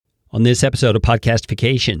On this episode of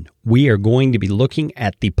Podcastification, we are going to be looking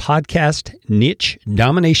at the podcast niche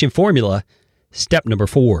domination formula, step number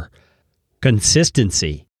 4,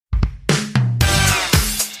 consistency.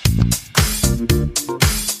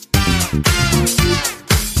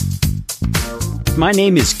 My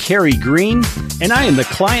name is Kerry Green, and I am the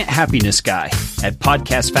client happiness guy at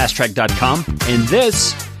podcastfasttrack.com, and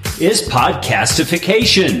this is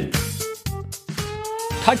Podcastification.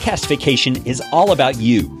 Podcastification is all about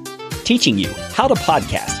you. Teaching you how to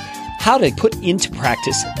podcast, how to put into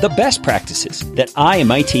practice the best practices that I and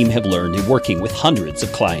my team have learned in working with hundreds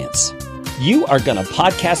of clients. You are going to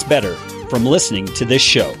podcast better from listening to this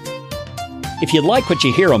show. If you like what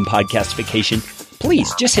you hear on Podcastification,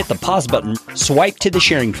 please just hit the pause button, swipe to the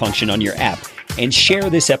sharing function on your app, and share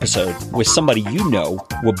this episode with somebody you know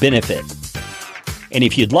will benefit. And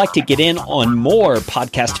if you'd like to get in on more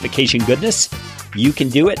Podcastification goodness, you can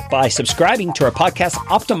do it by subscribing to our Podcast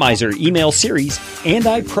Optimizer email series, and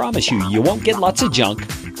I promise you, you won't get lots of junk.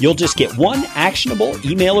 You'll just get one actionable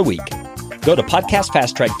email a week. Go to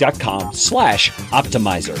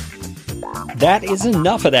podcastfasttrack.com/optimizer. That is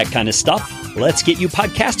enough of that kind of stuff. Let's get you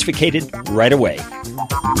podcastificated right away.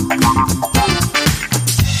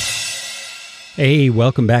 Hey,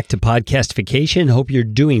 welcome back to Podcastification. Hope you're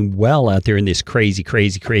doing well out there in this crazy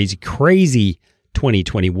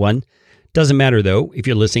 2021. Doesn't matter, though, if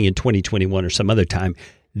you're listening in 2021 or some other time,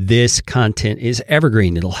 this content is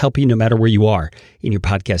evergreen. It'll help you no matter where you are in your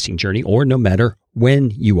podcasting journey or no matter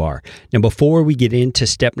when you are. Now, before we get into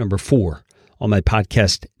step number 4 on my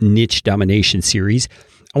podcast niche domination series,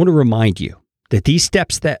 I want to remind you that these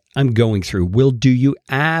steps that I'm going through will do you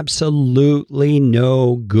absolutely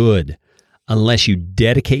no good unless you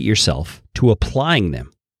dedicate yourself to applying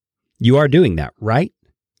them. You are doing that, right?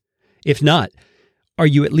 If not, are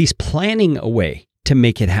you at least planning a way to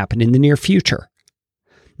make it happen in the near future?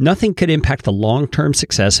 Nothing could impact the long-term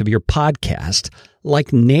success of your podcast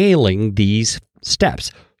like nailing these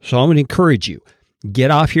steps. So I'm going to encourage you, get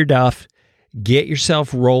off your duff, get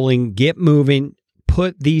yourself rolling, get moving,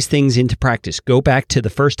 put these things into practice. Go back to the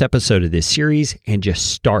first episode of this series and just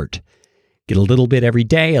start. Get a little bit every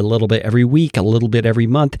day, a little bit every week, a little bit every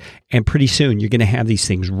month, and pretty soon you're going to have these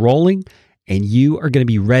things rolling and you are going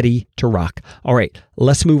to be ready to rock. All right,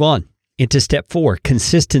 let's move on into step 4,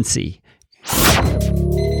 consistency.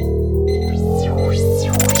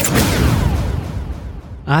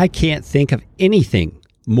 I can't think of anything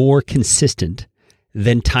more consistent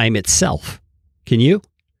than time itself. Can you?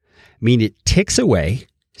 I mean, it ticks away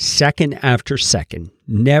second after second,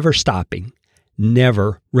 never stopping,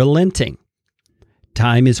 never relenting.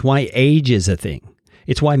 Time is why age is a thing.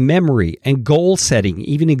 It's why memory and goal setting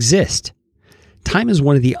even exist. Time is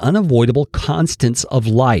one of the unavoidable constants of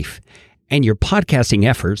life, and your podcasting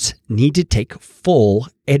efforts need to take full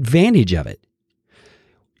advantage of it.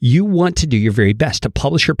 You want to do your very best to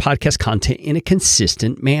publish your podcast content in a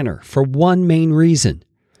consistent manner for one main reason.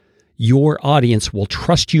 Your audience will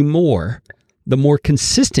trust you more the more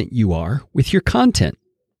consistent you are with your content.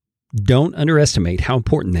 Don't underestimate how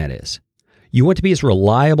important that is. You want to be as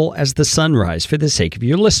reliable as the sunrise for the sake of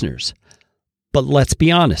your listeners. But let's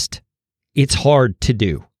be honest. It's hard to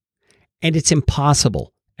do, and it's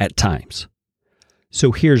impossible at times.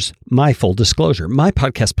 So here's my full disclosure. My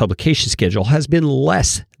podcast publication schedule has been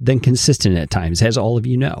less than consistent at times, as all of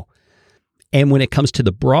you know. And when it comes to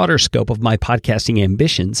the broader scope of my podcasting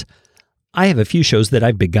ambitions, I have a few shows that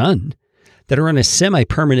I've begun that are on a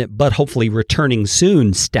semi-permanent but hopefully returning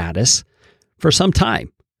soon status for some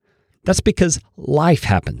time. That's because life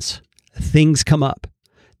happens. Things come up.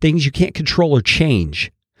 Things you can't control or change.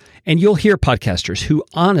 And you'll hear podcasters who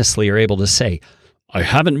honestly are able to say, I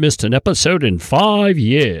haven't missed an episode in 5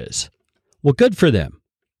 years. Well, good for them.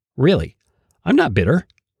 Really, I'm not bitter.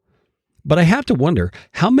 But I have to wonder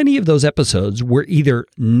how many of those episodes were either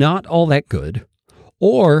not all that good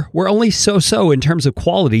or were only so-so in terms of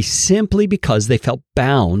quality simply because they felt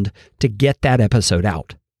bound to get that episode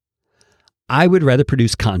out. I would rather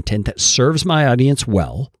produce content that serves my audience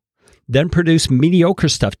well than produce mediocre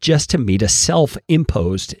stuff just to meet a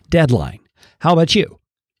self-imposed deadline. How about you?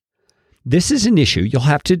 This is an issue you'll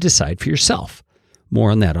have to decide for yourself.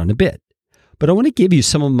 More on that in a bit. But I want to give you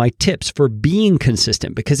some of my tips for being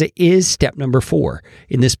consistent because it is step number 4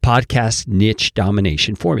 in this podcast niche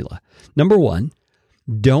domination formula. Number 1,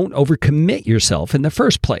 don't overcommit yourself in the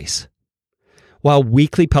first place. While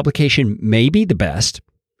weekly publication may be the best,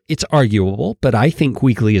 it's arguable, but I think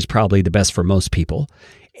weekly is probably the best for most people.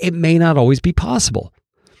 It may not always be possible.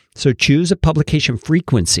 So choose a publication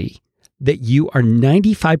frequency that you are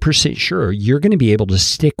 95% sure you're going to be able to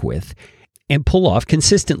stick with and pull off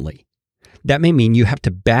consistently. That may mean you have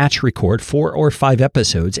to batch record 4 or 5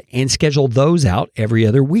 episodes and schedule those out every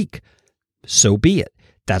other week. So be it.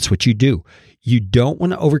 That's what you do. You don't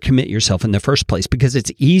want to overcommit yourself in the first place because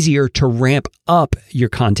it's easier to ramp up your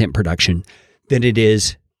content production than it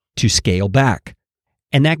is to scale back.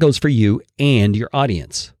 And that goes for you and your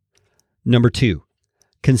audience. Number 2,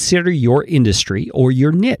 consider your industry or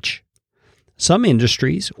your niche. Some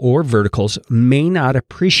industries or verticals may not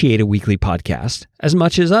appreciate a weekly podcast as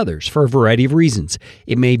much as others for a variety of reasons.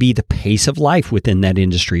 It may be the pace of life within that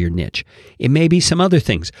industry or niche. It may be some other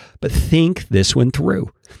things, but think this one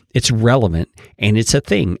through. It's relevant and it's a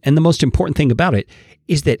thing. And the most important thing about it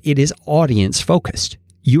is that it is audience focused.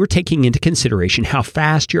 You are taking into consideration how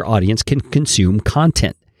fast your audience can consume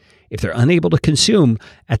content. If they're unable to consume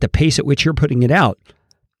at the pace at which you're putting it out,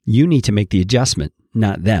 you need to make the adjustment,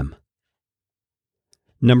 not them.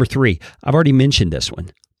 Number 3, I've already mentioned this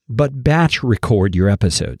one, but batch record your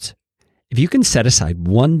episodes. If you can set aside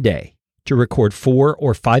one day to record 4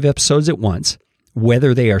 or 5 episodes at once,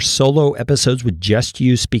 whether they are solo episodes with just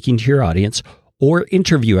you speaking to your audience or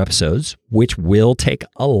interview episodes, which will take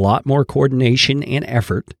a lot more coordination and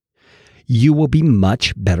effort, you will be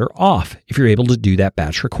much better off if you're able to do that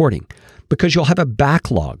batch recording because you'll have a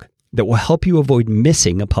backlog that will help you avoid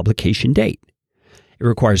missing a publication date. It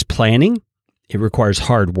requires planning. It requires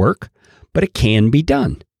hard work, but it can be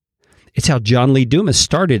done. It's how John Lee Dumas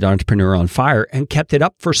started Entrepreneur on Fire and kept it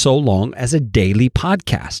up for so long as a daily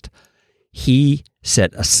podcast. He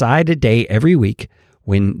set aside a day every week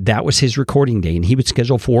when that was his recording day, and he would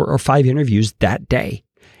schedule 4 or 5 interviews that day.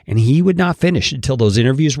 And he would not finish until those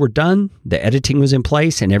interviews were done, the editing was in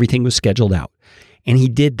place, and everything was scheduled out. And he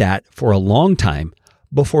did that for a long time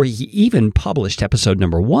before he even published episode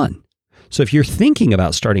number 1. So if you're thinking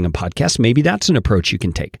about starting a podcast, maybe that's an approach you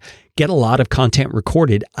can take. Get a lot of content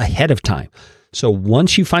recorded ahead of time. So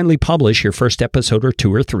once you finally publish your first episode or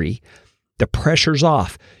 2 or 3, the pressure's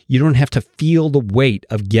off. You don't have to feel the weight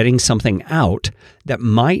of getting something out that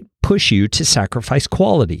might push you to sacrifice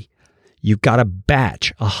quality. You've got a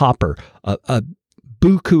batch, a hopper, a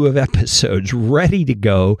buku of episodes ready to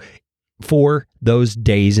go for those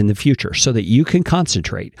days in the future so that you can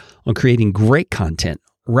concentrate on creating great content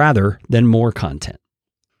rather than more content.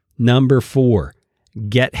 Number 4,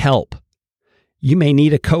 get help. You may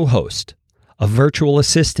need a co-host, a virtual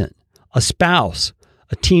assistant, a spouse,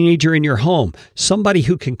 a teenager in your home, somebody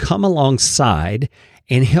who can come alongside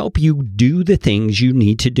and help you do the things you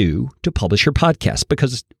need to do to publish your podcast,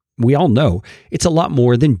 because we all know it's a lot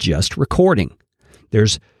more than just recording.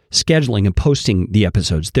 There's scheduling and posting the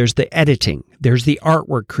episodes. There's the editing. There's the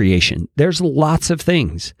artwork creation. There's lots of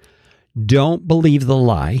things. Don't believe the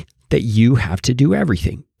lie that you have to do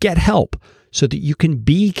everything. Get help so that you can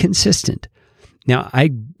be consistent. Now,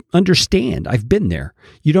 I understand. I've been there.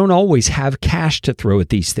 You don't always have cash to throw at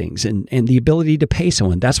these things and the ability to pay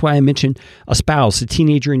someone. That's why I mentioned a spouse, a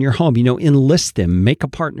teenager in your home. Enlist them, make a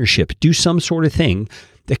partnership, do some sort of thing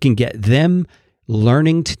that can get them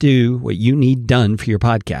learning to do what you need done for your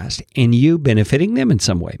podcast and you benefiting them in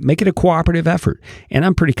some way. Make it a cooperative effort. And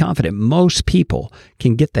I'm pretty confident most people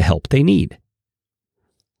can get the help they need.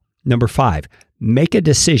 Number 5, make a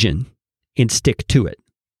decision and stick to it.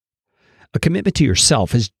 A commitment to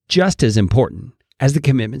yourself is just as important as the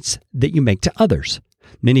commitments that you make to others.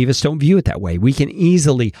 Many of us don't view it that way. We can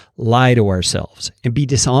easily lie to ourselves and be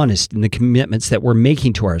dishonest in the commitments that we're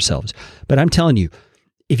making to ourselves. But I'm telling you,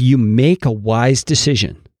 if you make a wise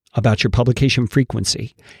decision about your publication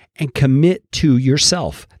frequency and commit to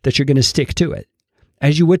yourself that you're going to stick to it,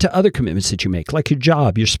 as you would to other commitments that you make, like your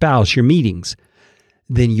job, your spouse, your meetings,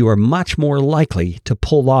 then you are much more likely to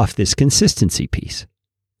pull off this consistency piece.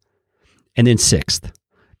 And then 6th,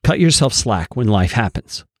 cut yourself slack when life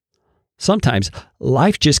happens. Sometimes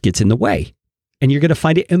life just gets in the way, and you're going to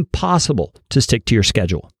find it impossible to stick to your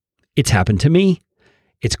schedule. It's happened to me.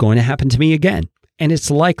 It's going to happen to me again. And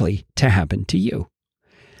it's likely to happen to you.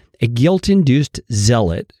 A guilt-induced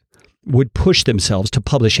zealot would push themselves to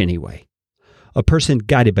publish anyway. A person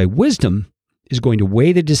guided by wisdom is going to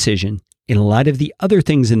weigh the decision in light of the other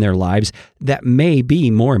things in their lives that may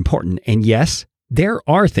be more important. And yes, there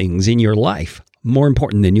are things in your life more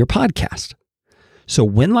important than your podcast. So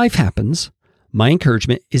when life happens, my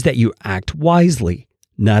encouragement is that you act wisely,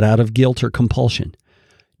 not out of guilt or compulsion.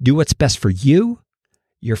 Do what's best for you,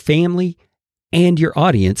 your family, and your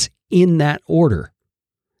audience in that order.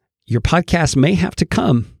 Your podcast may have to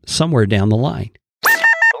come somewhere down the line.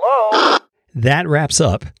 Hello? That wraps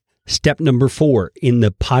up step number 4 in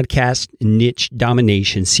the podcast niche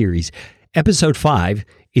domination series. Episode 5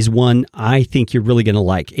 is one I think you're really going to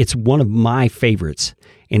like. It's one of my favorites,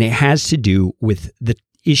 and it has to do with the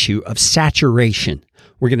issue of saturation.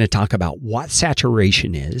 We're going to talk about what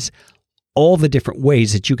saturation is, all the different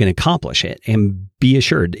ways that you can accomplish it, and be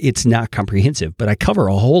assured it's not comprehensive, but I cover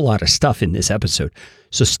a whole lot of stuff in this episode.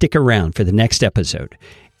 So stick around for the next episode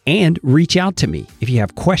and reach out to me. If you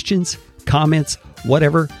have questions, comments,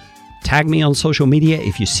 whatever, tag me on social media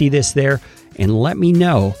if you see this there, and let me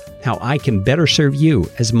know how I can better serve you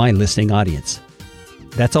as my listening audience.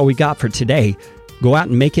 That's all we got for today. Go out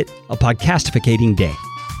and make it a podcastificating day.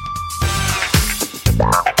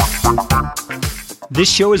 This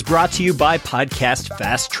show is brought to you by Podcast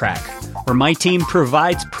Fast Track, where my team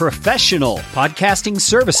provides professional podcasting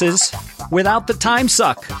services without the time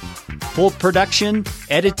suck. Full production,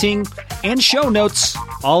 editing, and show notes,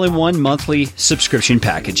 all in one monthly subscription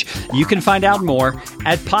package. You can find out more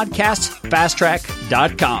at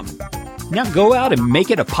podcastfasttrack.com. Now go out and make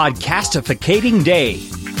it a podcastificating day.